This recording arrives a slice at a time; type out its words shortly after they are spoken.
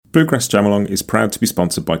Bluegrass Jamalong is proud to be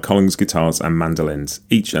sponsored by Collings Guitars and Mandolins,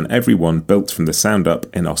 each and every one built from the sound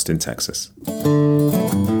up in Austin, Texas.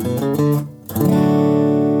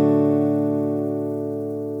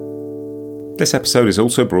 This episode is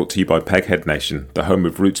also brought to you by Peghead Nation, the home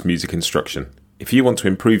of roots music instruction. If you want to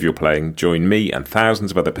improve your playing, join me and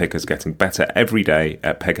thousands of other pickers getting better every day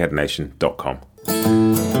at pegheadnation.com.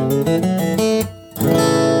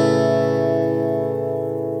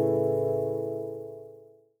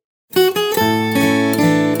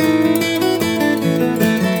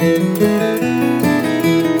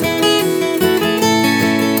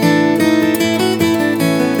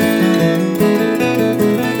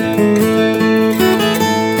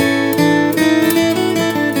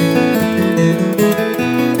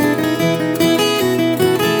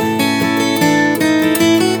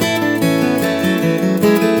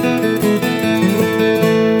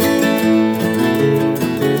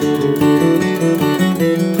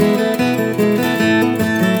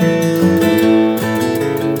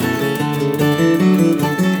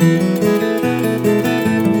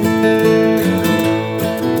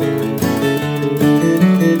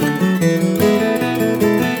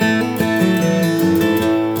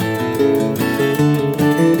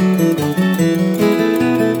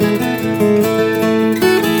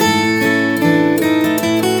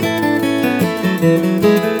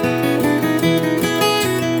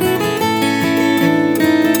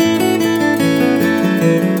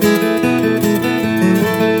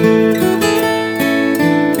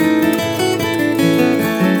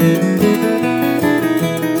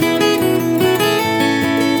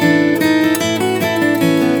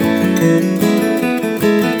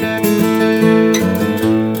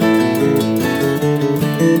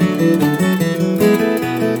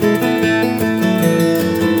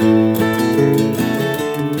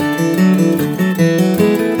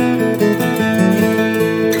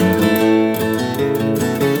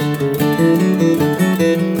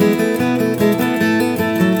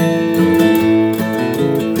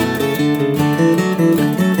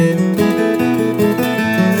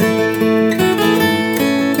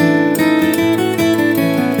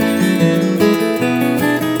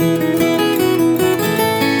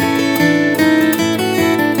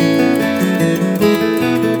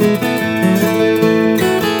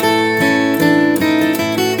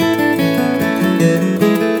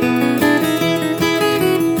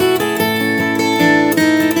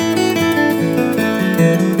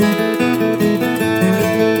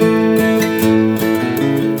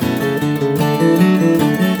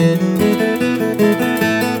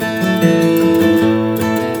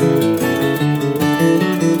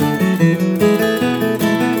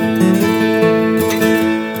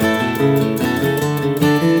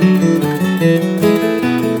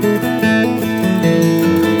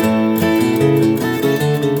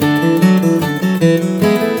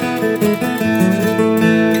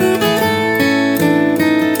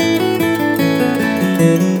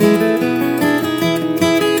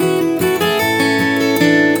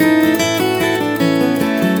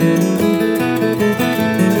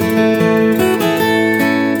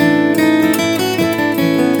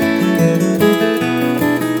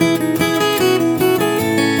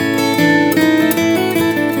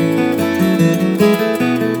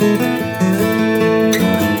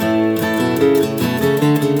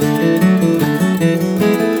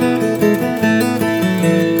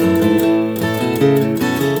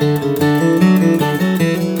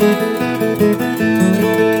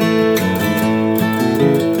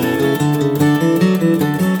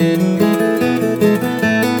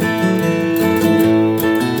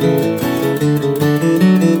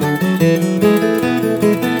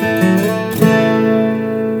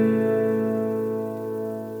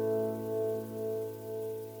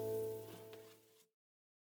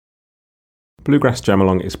 Bluegrass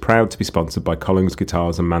Jamalong is proud to be sponsored by Collings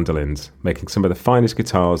Guitars and Mandolins, making some of the finest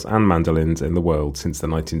guitars and mandolins in the world since the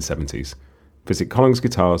 1970s. Visit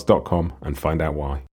collingsguitars.com and find out why.